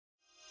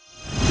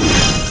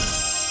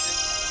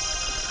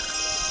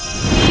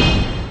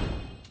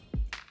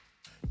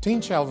Teen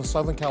Challenge in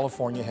Southern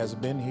California has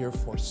been here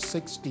for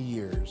 60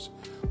 years,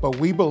 but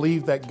we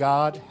believe that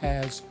God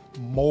has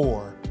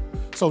more.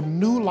 So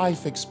New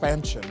Life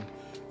Expansion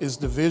is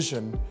the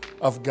vision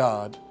of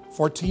God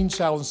for Teen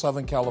Challenge in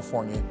Southern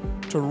California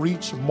to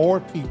reach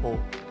more people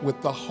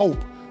with the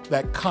hope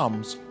that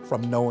comes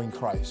from knowing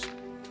Christ.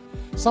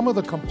 Some of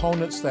the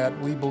components that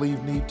we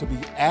believe need to be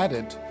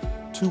added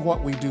to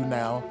what we do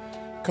now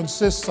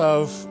consists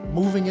of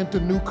moving into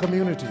new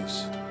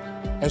communities.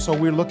 And so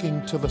we're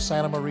looking to the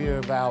Santa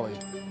Maria Valley,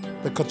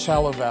 the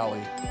Coachella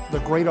Valley, the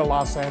greater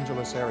Los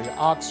Angeles area,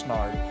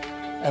 Oxnard,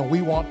 and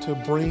we want to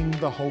bring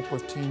the hope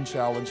of Teen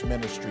Challenge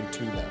ministry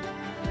to them.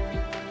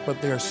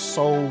 But there's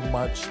so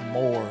much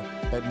more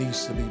that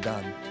needs to be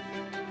done.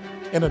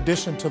 In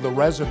addition to the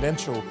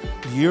residential,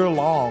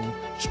 year-long,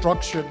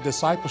 structured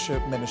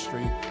discipleship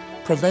ministry,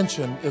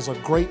 prevention is a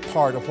great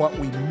part of what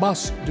we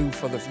must do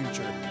for the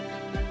future.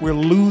 We're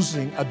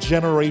losing a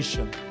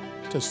generation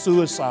to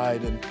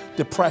suicide and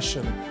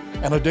depression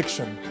and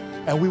addiction,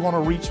 and we want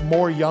to reach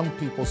more young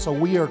people, so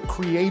we are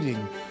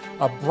creating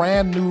a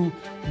brand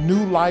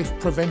new life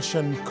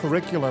prevention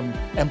curriculum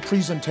and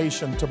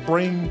presentation to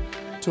bring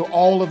to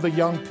all of the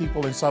young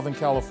people in Southern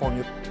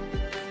California.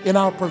 In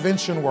our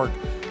prevention work,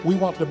 we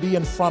want to be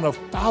in front of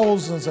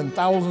thousands and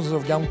thousands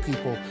of young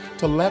people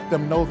to let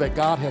them know that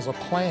God has a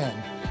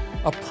plan,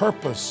 a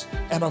purpose,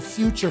 and a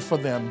future for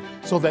them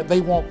so that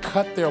they won't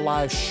cut their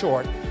lives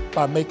short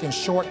by making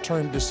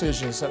short-term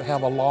decisions that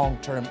have a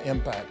long-term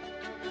impact.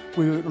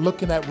 We're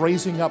looking at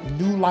raising up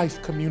new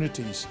life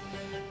communities.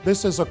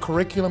 This is a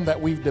curriculum that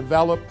we've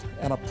developed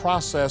and a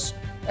process,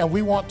 and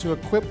we want to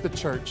equip the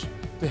church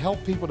to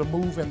help people to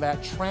move in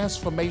that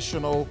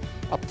transformational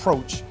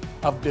approach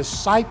of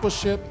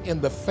discipleship in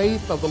the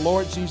faith of the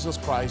Lord Jesus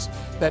Christ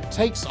that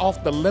takes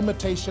off the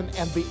limitation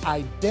and the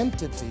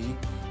identity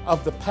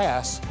of the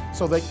past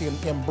so they can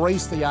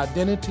embrace the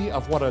identity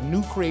of what a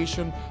new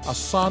creation, a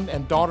son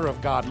and daughter of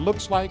God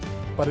looks like,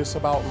 but it's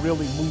about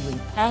really moving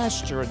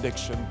past your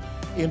addiction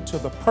into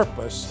the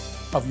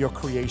purpose of your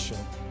creation,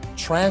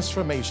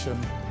 transformation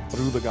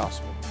through the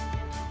gospel.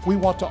 We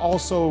want to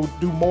also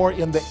do more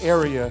in the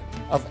area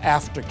of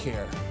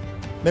aftercare.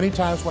 Many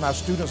times when our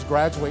students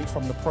graduate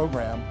from the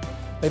program,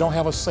 they don't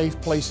have a safe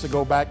place to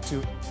go back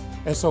to.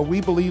 And so we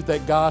believe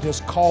that God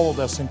has called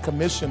us and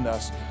commissioned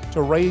us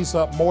to raise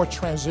up more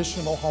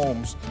transitional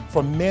homes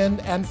for men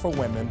and for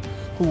women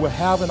who will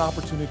have an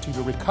opportunity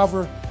to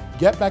recover,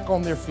 get back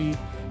on their feet,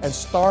 and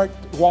start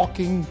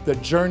walking the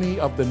journey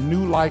of the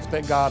new life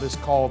that God has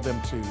called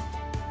them to.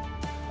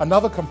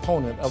 Another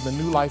component of the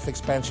New Life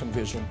Expansion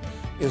vision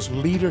is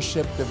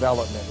leadership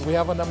development. We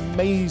have an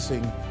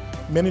amazing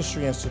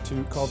ministry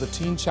institute called the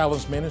Teen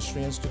Challenge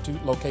Ministry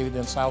Institute located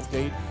in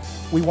Southgate.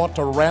 We want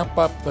to ramp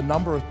up the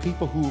number of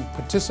people who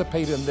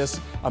participate in this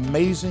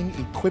amazing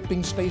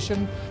equipping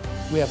station.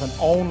 We have an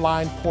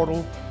online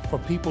portal for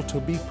people to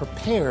be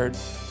prepared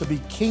to be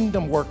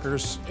kingdom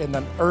workers in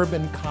an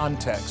urban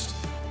context.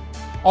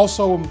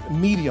 Also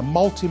media,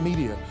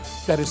 multimedia,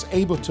 that is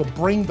able to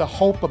bring the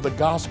hope of the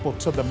gospel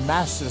to the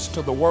masses,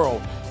 to the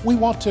world. We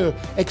want to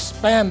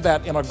expand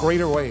that in a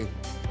greater way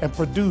and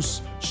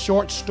produce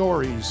short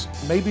stories,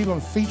 maybe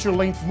even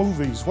feature-length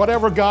movies,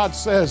 whatever God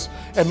says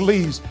and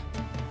leads.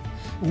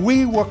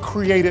 We were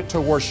created to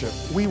worship.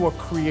 We were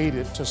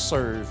created to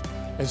serve.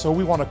 And so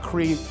we want to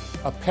create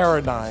a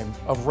paradigm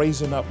of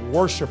raising up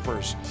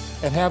worshipers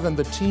and having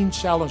the Teen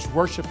Challenge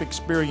worship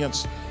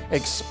experience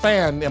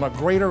expand in a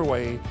greater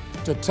way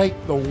to take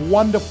the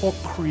wonderful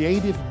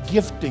creative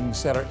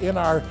giftings that are in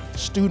our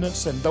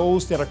students and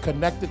those that are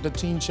connected to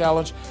Teen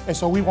Challenge. And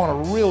so we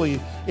want to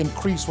really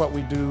increase what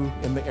we do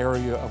in the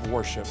area of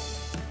worship.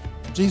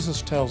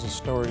 Jesus tells a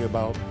story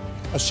about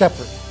a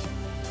shepherd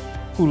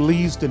who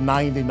leaves the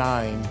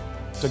 99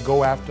 to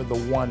go after the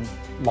one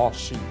lost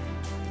sheep.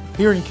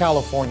 Here in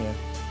California,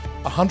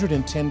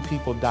 110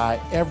 people die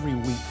every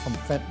week from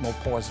fentanyl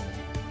poisoning.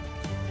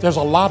 There's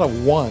a lot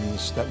of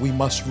ones that we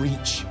must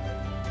reach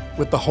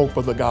with the hope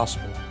of the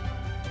gospel.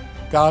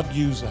 God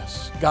use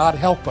us, God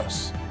help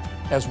us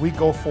as we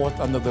go forth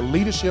under the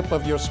leadership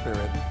of your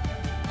Spirit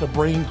to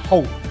bring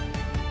hope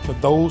to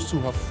those who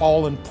have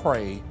fallen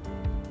prey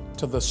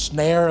to the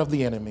snare of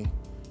the enemy,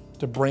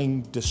 to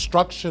bring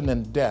destruction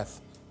and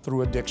death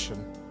through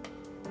addiction.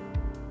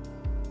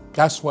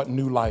 That's what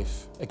New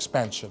Life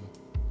Expansion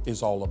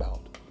is all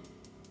about.